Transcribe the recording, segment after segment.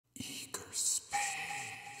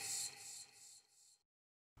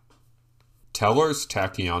Teller's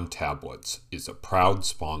Tachyon Tablets is a proud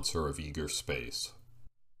sponsor of Eager Space.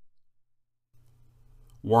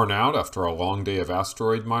 Worn out after a long day of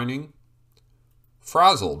asteroid mining?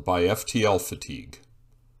 Frazzled by FTL fatigue?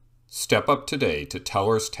 Step up today to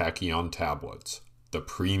Teller's Tachyon Tablets, the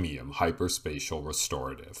premium hyperspatial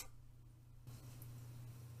restorative.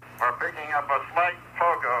 We're picking up a slight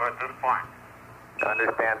Pogo at this point.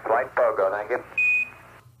 Understand, slight Pogo, thank you.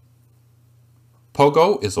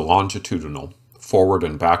 Pogo is a longitudinal, forward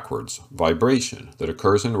and backwards, vibration that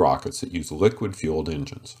occurs in rockets that use liquid-fueled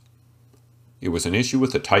engines. It was an issue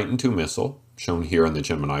with the Titan II missile, shown here in the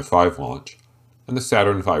Gemini 5 launch, and the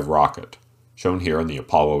Saturn V rocket, shown here in the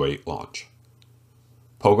Apollo 8 launch.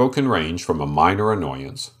 Pogo can range from a minor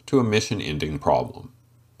annoyance to a mission-ending problem.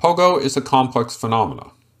 Pogo is a complex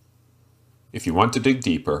phenomenon. If you want to dig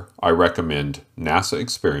deeper, I recommend NASA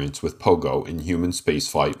experience with Pogo in human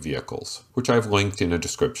spaceflight vehicles, which I've linked in a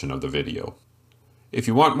description of the video. If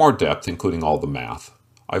you want more depth, including all the math,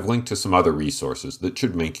 I've linked to some other resources that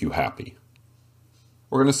should make you happy.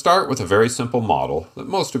 We're going to start with a very simple model that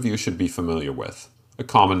most of you should be familiar with, a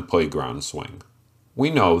common playground swing. We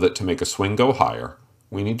know that to make a swing go higher,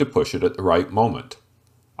 we need to push it at the right moment,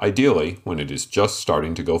 ideally when it is just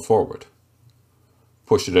starting to go forward.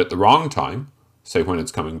 Push it at the wrong time, say when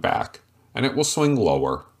it's coming back, and it will swing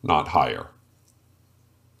lower, not higher.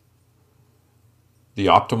 The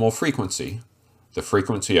optimal frequency, the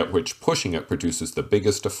frequency at which pushing it produces the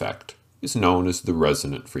biggest effect, is known as the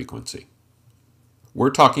resonant frequency. We're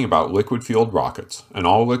talking about liquid-fueled rockets, and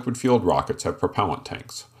all liquid-fueled rockets have propellant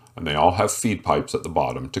tanks, and they all have feed pipes at the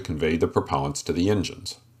bottom to convey the propellants to the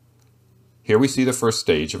engines. Here we see the first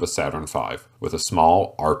stage of a Saturn V, with a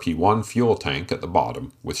small RP-1 fuel tank at the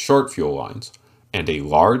bottom with short fuel lines, and a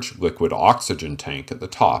large liquid oxygen tank at the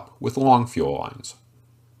top with long fuel lines.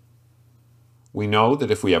 We know that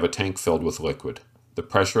if we have a tank filled with liquid, the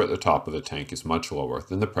pressure at the top of the tank is much lower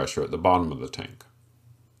than the pressure at the bottom of the tank.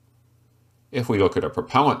 If we look at a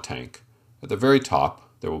propellant tank, at the very top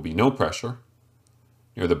there will be no pressure.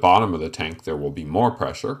 Near the bottom of the tank there will be more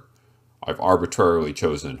pressure. I've arbitrarily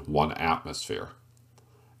chosen 1 atmosphere.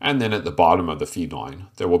 And then at the bottom of the feed line,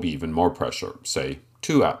 there will be even more pressure, say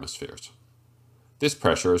 2 atmospheres. This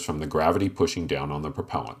pressure is from the gravity pushing down on the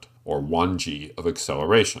propellant, or 1g of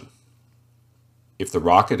acceleration. If the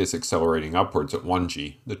rocket is accelerating upwards at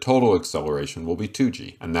 1g, the total acceleration will be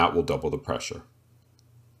 2g, and that will double the pressure.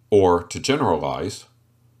 Or, to generalize,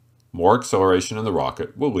 more acceleration in the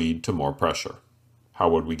rocket will lead to more pressure. How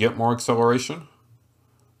would we get more acceleration?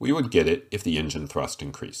 We would get it if the engine thrust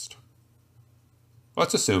increased.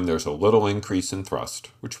 Let's assume there's a little increase in thrust,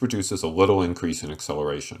 which produces a little increase in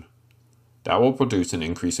acceleration. That will produce an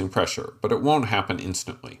increase in pressure, but it won't happen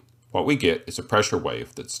instantly. What we get is a pressure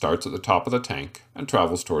wave that starts at the top of the tank and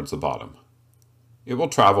travels towards the bottom. It will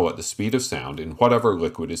travel at the speed of sound in whatever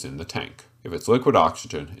liquid is in the tank. If it's liquid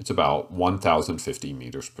oxygen, it's about 1,050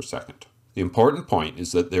 meters per second. The important point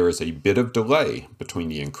is that there is a bit of delay between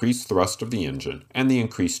the increased thrust of the engine and the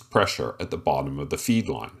increased pressure at the bottom of the feed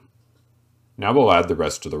line. Now we'll add the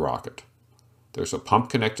rest of the rocket. There's a pump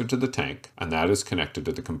connected to the tank, and that is connected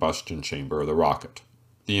to the combustion chamber of the rocket.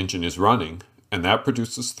 The engine is running, and that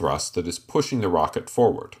produces thrust that is pushing the rocket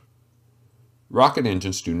forward. Rocket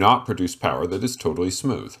engines do not produce power that is totally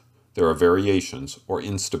smooth. There are variations, or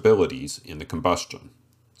instabilities, in the combustion.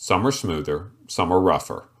 Some are smoother, some are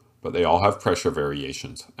rougher, but they all have pressure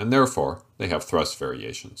variations, and therefore they have thrust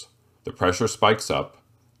variations. The pressure spikes up,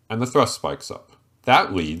 and the thrust spikes up.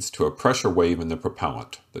 That leads to a pressure wave in the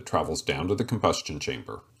propellant that travels down to the combustion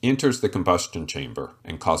chamber, enters the combustion chamber,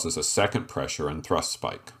 and causes a second pressure and thrust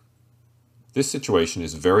spike. This situation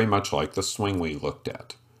is very much like the swing we looked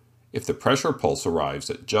at. If the pressure pulse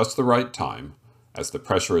arrives at just the right time, as the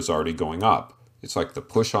pressure is already going up, it's like the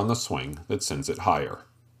push on the swing that sends it higher.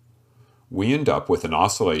 We end up with an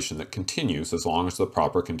oscillation that continues as long as the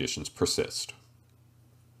proper conditions persist.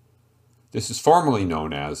 This is formally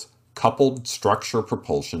known as coupled structure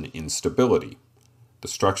propulsion instability. The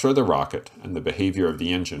structure of the rocket and the behavior of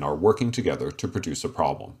the engine are working together to produce a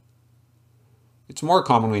problem. It's more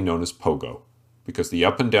commonly known as Pogo, because the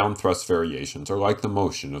up and down thrust variations are like the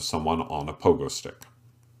motion of someone on a pogo stick.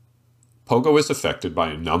 Pogo is affected by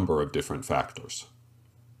a number of different factors.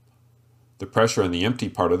 The pressure in the empty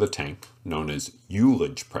part of the tank, known as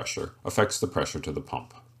ullage pressure, affects the pressure to the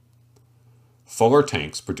pump. Fuller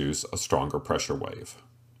tanks produce a stronger pressure wave.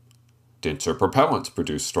 Denser propellants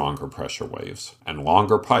produce stronger pressure waves, and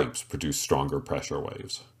longer pipes produce stronger pressure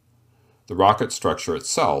waves. The rocket structure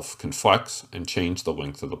itself can flex and change the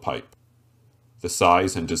length of the pipe. The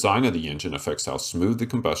size and design of the engine affects how smooth the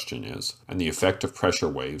combustion is and the effect of pressure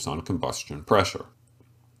waves on combustion pressure.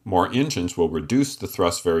 More engines will reduce the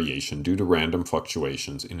thrust variation due to random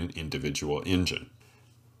fluctuations in an individual engine.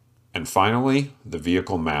 And finally, the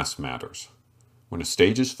vehicle mass matters. When a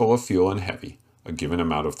stage is full of fuel and heavy, a given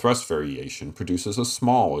amount of thrust variation produces a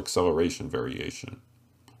small acceleration variation.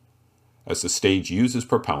 As the stage uses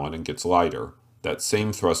propellant and gets lighter, that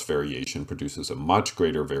same thrust variation produces a much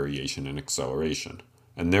greater variation in acceleration,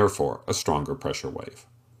 and therefore a stronger pressure wave.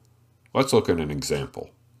 Let's look at an example.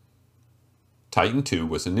 Titan II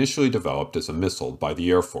was initially developed as a missile by the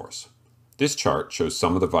Air Force. This chart shows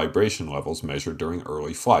some of the vibration levels measured during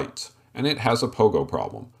early flights, and it has a Pogo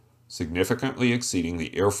problem, significantly exceeding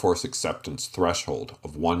the Air Force acceptance threshold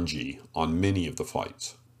of 1G on many of the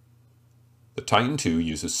flights. The Titan II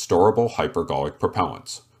uses storable hypergolic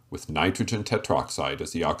propellants, with nitrogen tetroxide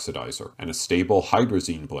as the oxidizer and a stable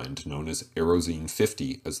hydrazine blend known as Aerozine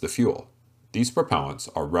 50 as the fuel. These propellants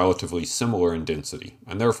are relatively similar in density,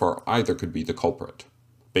 and therefore either could be the culprit.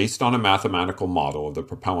 Based on a mathematical model of the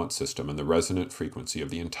propellant system and the resonant frequency of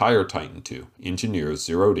the entire Titan II, engineers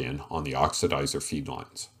zeroed in on the oxidizer feed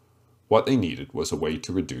lines. What they needed was a way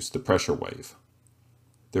to reduce the pressure wave.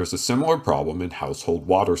 There's a similar problem in household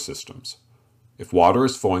water systems. If water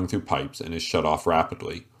is flowing through pipes and is shut off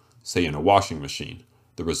rapidly, say in a washing machine,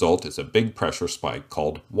 the result is a big pressure spike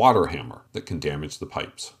called water hammer that can damage the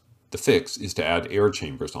pipes. The fix is to add air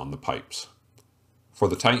chambers on the pipes. For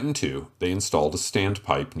the Titan II, they installed a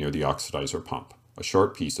standpipe near the oxidizer pump, a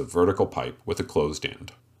short piece of vertical pipe with a closed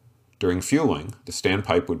end. During fueling, the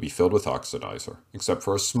standpipe would be filled with oxidizer, except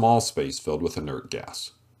for a small space filled with inert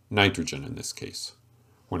gas, nitrogen in this case.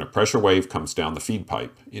 When a pressure wave comes down the feed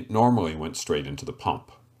pipe, it normally went straight into the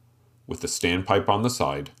pump. With the standpipe on the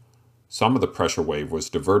side, some of the pressure wave was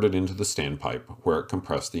diverted into the standpipe where it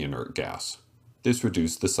compressed the inert gas. This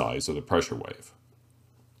reduced the size of the pressure wave.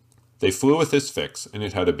 They flew with this fix and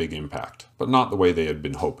it had a big impact, but not the way they had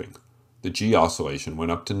been hoping. The G oscillation went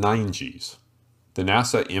up to 9 Gs. The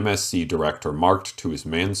NASA MSC director marked to his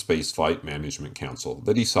Manned Spaceflight Management Council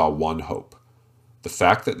that he saw one hope. The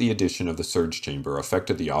fact that the addition of the surge chamber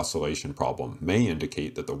affected the oscillation problem may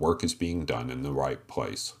indicate that the work is being done in the right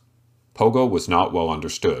place. Pogo was not well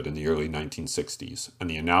understood in the early 1960s, and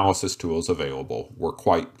the analysis tools available were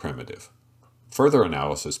quite primitive. Further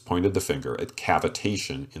analysis pointed the finger at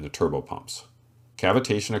cavitation in the turbopumps.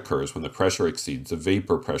 Cavitation occurs when the pressure exceeds the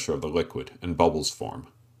vapor pressure of the liquid and bubbles form.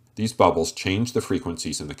 These bubbles change the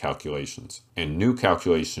frequencies in the calculations, and new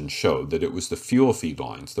calculations showed that it was the fuel feed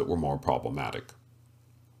lines that were more problematic.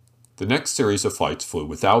 The next series of flights flew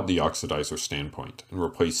without the oxidizer standpoint and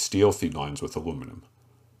replaced steel feed lines with aluminum.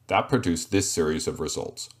 That produced this series of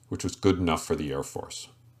results, which was good enough for the Air Force.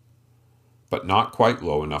 But not quite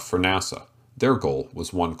low enough for NASA. Their goal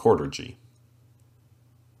was 1/4 G.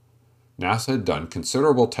 NASA had done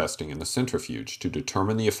considerable testing in the centrifuge to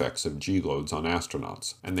determine the effects of G loads on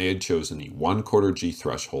astronauts, and they had chosen the 1/4 G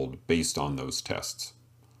threshold based on those tests.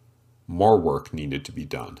 More work needed to be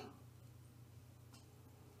done.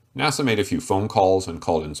 NASA made a few phone calls and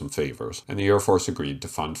called in some favors, and the Air Force agreed to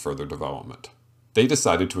fund further development. They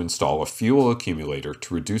decided to install a fuel accumulator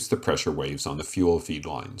to reduce the pressure waves on the fuel feed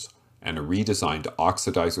lines, and a redesigned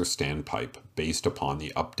oxidizer standpipe based upon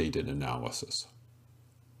the updated analysis.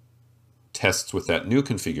 Tests with that new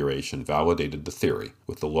configuration validated the theory,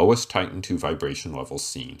 with the lowest Titan II vibration levels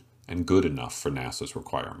seen, and good enough for NASA's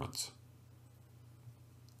requirements.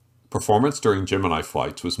 Performance during Gemini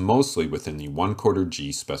flights was mostly within the 1/4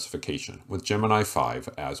 G specification, with Gemini 5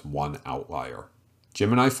 as one outlier.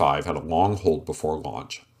 Gemini 5 had a long hold before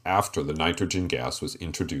launch, after the nitrogen gas was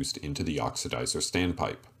introduced into the oxidizer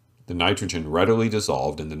standpipe. The nitrogen readily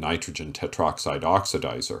dissolved in the nitrogen tetroxide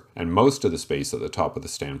oxidizer, and most of the space at the top of the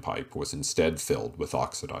standpipe was instead filled with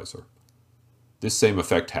oxidizer. This same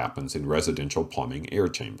effect happens in residential plumbing air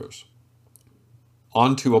chambers.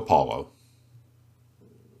 On to Apollo.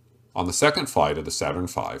 On the second flight of the Saturn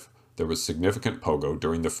V, there was significant Pogo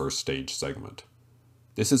during the first stage segment.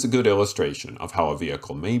 This is a good illustration of how a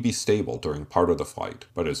vehicle may be stable during part of the flight,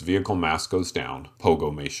 but as vehicle mass goes down,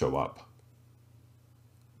 Pogo may show up.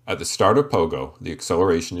 At the start of Pogo, the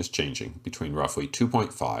acceleration is changing between roughly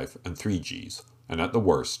 2.5 and 3 Gs, and at the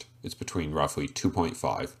worst, it's between roughly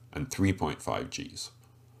 2.5 and 3.5 Gs.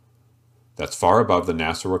 That's far above the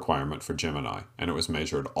NASA requirement for Gemini, and it was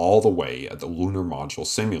measured all the way at the Lunar Module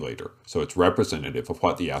Simulator, so it's representative of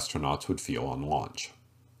what the astronauts would feel on launch.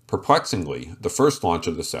 Perplexingly, the first launch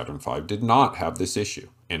of the Saturn V did not have this issue,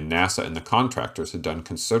 and NASA and the contractors had done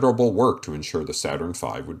considerable work to ensure the Saturn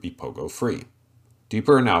V would be Pogo-free.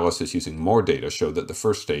 Deeper analysis using more data showed that the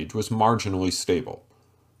first stage was marginally stable.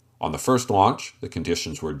 On the first launch, the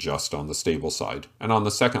conditions were just on the stable side, and on the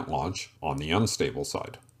second launch, on the unstable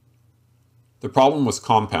side. The problem was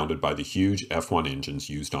compounded by the huge F1 engines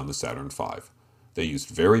used on the Saturn V. They used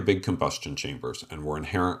very big combustion chambers and were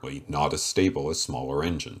inherently not as stable as smaller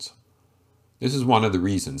engines. This is one of the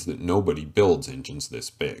reasons that nobody builds engines this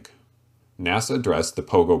big. NASA addressed the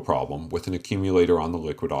Pogo problem with an accumulator on the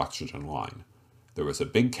liquid oxygen line. There was a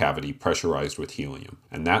big cavity pressurized with helium,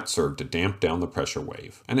 and that served to damp down the pressure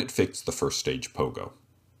wave, and it fixed the first stage Pogo.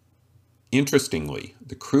 Interestingly,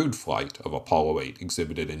 the crewed flight of Apollo 8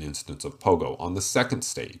 exhibited an instance of Pogo on the second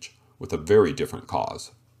stage, with a very different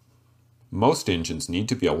cause. Most engines need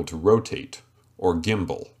to be able to rotate, or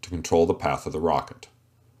gimbal, to control the path of the rocket.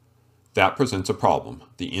 That presents a problem.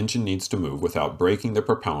 The engine needs to move without breaking the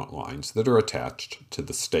propellant lines that are attached to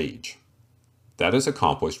the stage. That is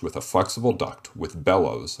accomplished with a flexible duct with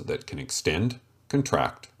bellows that can extend,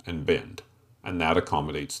 contract, and bend, and that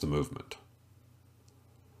accommodates the movement.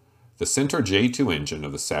 The center J2 engine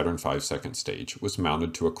of the Saturn V second stage was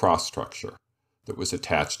mounted to a cross structure that was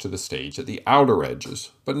attached to the stage at the outer edges,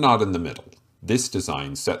 but not in the middle. This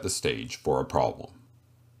design set the stage for a problem.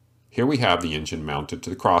 Here we have the engine mounted to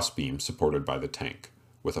the crossbeam supported by the tank,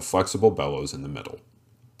 with a flexible bellows in the middle.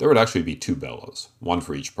 There would actually be two bellows, one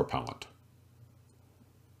for each propellant.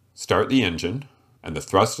 Start the engine, and the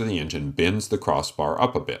thrust of the engine bends the crossbar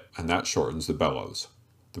up a bit, and that shortens the bellows.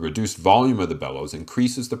 The reduced volume of the bellows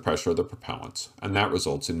increases the pressure of the propellants, and that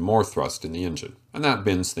results in more thrust in the engine, and that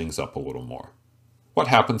bends things up a little more. What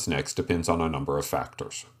happens next depends on a number of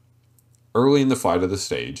factors. Early in the flight of the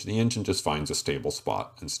stage, the engine just finds a stable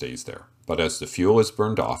spot and stays there. But as the fuel is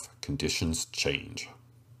burned off, conditions change.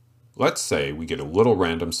 Let's say we get a little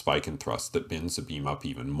random spike in thrust that bends the beam up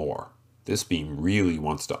even more. This beam really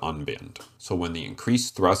wants to unbend, so when the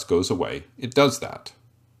increased thrust goes away, it does that.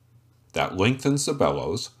 That lengthens the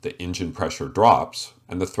bellows, the engine pressure drops,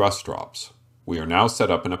 and the thrust drops. We are now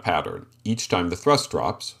set up in a pattern. Each time the thrust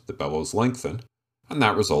drops, the bellows lengthen, and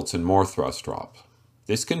that results in more thrust drop.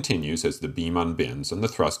 This continues as the beam unbends and the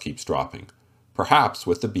thrust keeps dropping, perhaps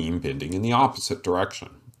with the beam bending in the opposite direction.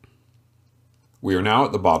 We are now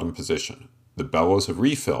at the bottom position. The bellows have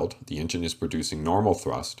refilled, the engine is producing normal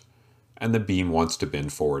thrust, and the beam wants to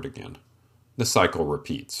bend forward again. The cycle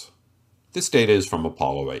repeats. This data is from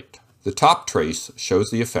Apollo 8. The top trace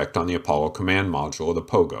shows the effect on the Apollo command module of the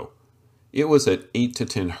Pogo. It was at 8 to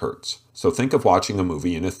 10 Hertz, so think of watching a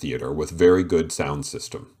movie in a theater with very good sound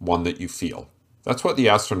system, one that you feel. That's what the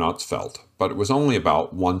astronauts felt, but it was only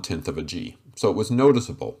about 1/10 of a G, so it was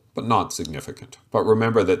noticeable, but not significant. But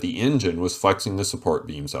remember that the engine was flexing the support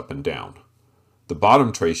beams up and down. The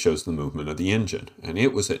bottom trace shows the movement of the engine, and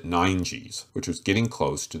it was at 9 Gs, which was getting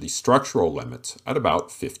close to the structural limits at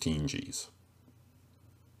about 15 Gs.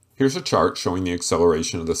 Here's a chart showing the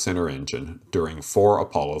acceleration of the center engine during 4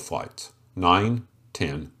 Apollo flights, 9,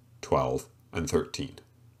 10, 12, and 13.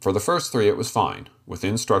 For the first 3 it was fine,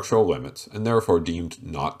 within structural limits, and therefore deemed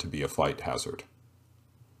not to be a flight hazard.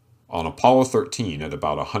 On Apollo 13, at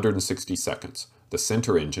about 160 seconds, the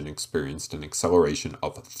center engine experienced an acceleration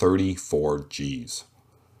of 34 Gs.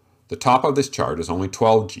 The top of this chart is only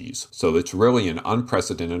 12 Gs, so it's really an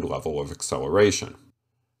unprecedented level of acceleration.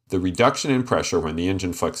 The reduction in pressure when the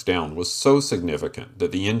engine flexed down was so significant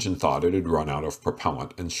that the engine thought it had run out of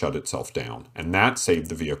propellant and shut itself down, and that saved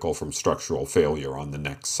the vehicle from structural failure on the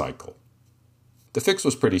next cycle. The fix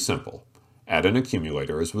was pretty simple. Add an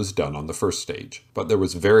accumulator as was done on the first stage, but there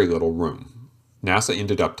was very little room. NASA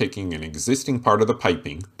ended up taking an existing part of the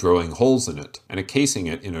piping, drilling holes in it, and encasing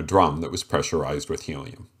it in a drum that was pressurized with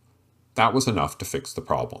helium. That was enough to fix the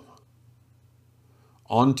problem.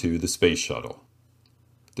 On to the Space Shuttle.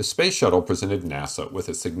 The Space Shuttle presented NASA with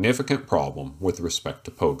a significant problem with respect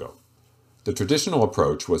to Pogo. The traditional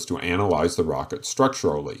approach was to analyze the rocket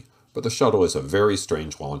structurally, but the shuttle is a very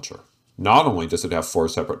strange launcher. Not only does it have 4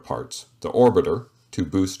 separate parts, the orbiter, 2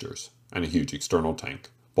 boosters, and a huge external tank,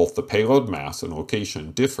 both the payload mass and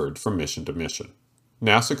location differed from mission to mission.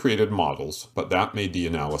 NASA created models, but that made the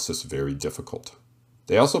analysis very difficult.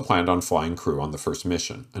 They also planned on flying crew on the first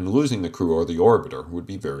mission, and losing the crew or the orbiter would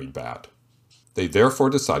be very bad. They therefore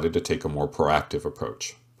decided to take a more proactive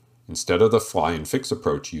approach. Instead of the fly and fix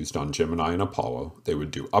approach used on Gemini and Apollo, they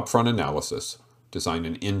would do upfront analysis, design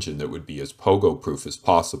an engine that would be as Pogo-proof as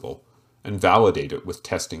possible, and validate it with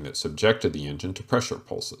testing that subjected the engine to pressure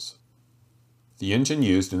pulses. The engine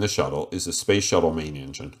used in the shuttle is the Space Shuttle Main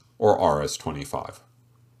Engine, or RS-25.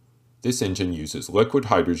 This engine uses liquid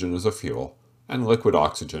hydrogen as a fuel and liquid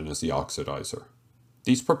oxygen as the oxidizer.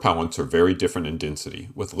 These propellants are very different in density,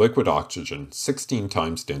 with liquid oxygen 16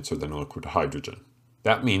 times denser than liquid hydrogen.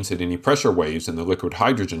 That means that any pressure waves in the liquid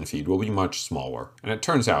hydrogen feed will be much smaller, and it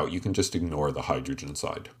turns out you can just ignore the hydrogen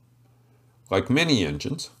side. Like many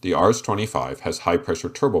engines, the RS-25 has high-pressure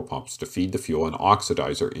turbopumps to feed the fuel and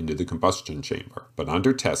oxidizer into the combustion chamber, but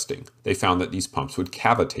under testing, they found that these pumps would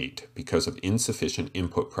cavitate because of insufficient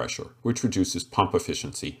input pressure, which reduces pump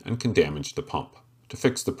efficiency and can damage the pump. To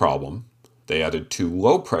fix the problem, they added 2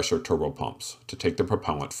 low-pressure turbopumps to take the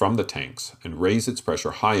propellant from the tanks and raise its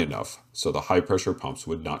pressure high enough so the high-pressure pumps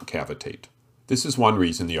would not cavitate. This is one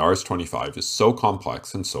reason the RS-25 is so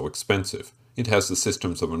complex and so expensive. It has the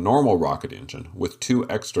systems of a normal rocket engine with 2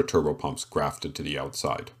 extra turbopumps grafted to the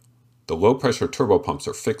outside. The low-pressure turbopumps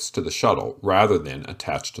are fixed to the shuttle rather than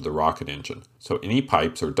attached to the rocket engine, so any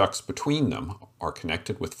pipes or ducts between them are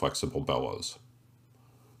connected with flexible bellows.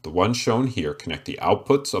 The ones shown here connect the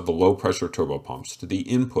outputs of the low-pressure turbopumps to the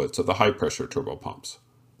inputs of the high-pressure turbopumps.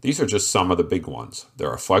 These are just some of the big ones. There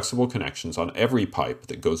are flexible connections on every pipe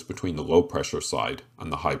that goes between the low-pressure side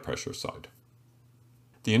and the high-pressure side.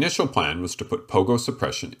 The initial plan was to put Pogo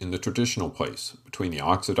suppression in the traditional place, between the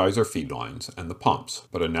oxidizer feed lines and the pumps,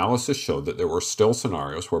 but analysis showed that there were still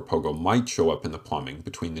scenarios where Pogo might show up in the plumbing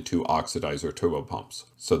between the 2 oxidizer turbopumps,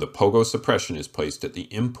 so the Pogo suppression is placed at the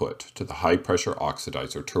input to the high-pressure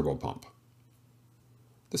oxidizer turbopump.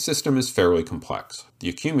 The system is fairly complex. The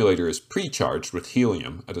accumulator is pre-charged with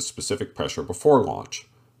helium at a specific pressure before launch,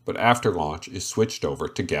 but after launch is switched over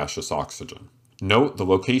to gaseous oxygen. Note the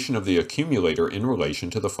location of the accumulator in relation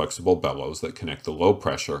to the flexible bellows that connect the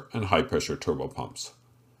low-pressure and high-pressure turbopumps.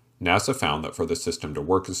 NASA found that for the system to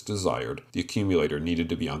work as desired, the accumulator needed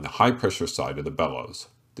to be on the high-pressure side of the bellows.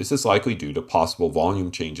 This is likely due to possible volume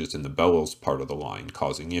changes in the bellows part of the line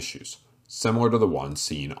causing issues, similar to the ones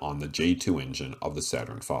seen on the J2 engine of the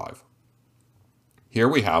Saturn V. Here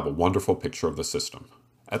we have a wonderful picture of the system.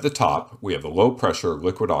 At the top, we have the low-pressure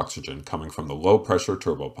liquid oxygen coming from the low-pressure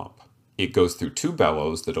turbopump. It goes through 2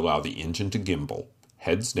 bellows that allow the engine to gimbal,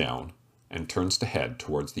 heads down, and turns to head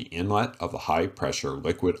towards the inlet of the high-pressure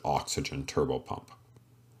liquid oxygen turbopump.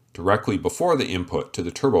 Directly before the input to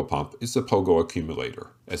the turbopump is the Pogo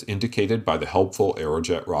accumulator, as indicated by the helpful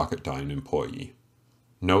Aerojet Rocketdyne employee.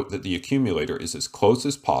 Note that the accumulator is as close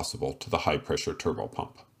as possible to the high-pressure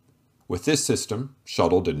turbopump. With this system,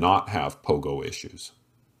 Shuttle did not have Pogo issues.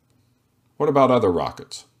 What about other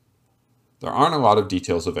rockets? There aren't a lot of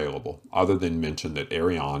details available, other than mention that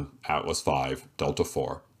Ariane, Atlas V, Delta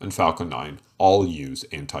IV, and Falcon 9 all use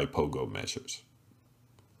anti-Pogo measures.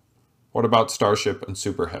 What about Starship and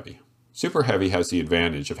Super Heavy? Super Heavy has the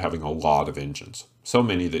advantage of having a lot of engines, so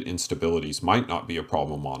many that instabilities might not be a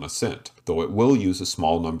problem on ascent, though it will use a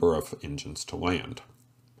small number of engines to land.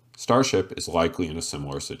 Starship is likely in a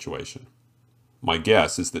similar situation. My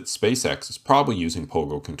guess is that SpaceX is probably using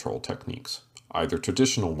Pogo control techniques, either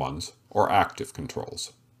traditional ones or active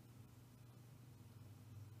controls.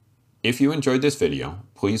 If you enjoyed this video,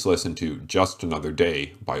 please listen to Just Another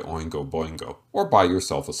Day by Oingo Boingo, or buy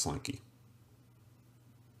yourself a Slinky.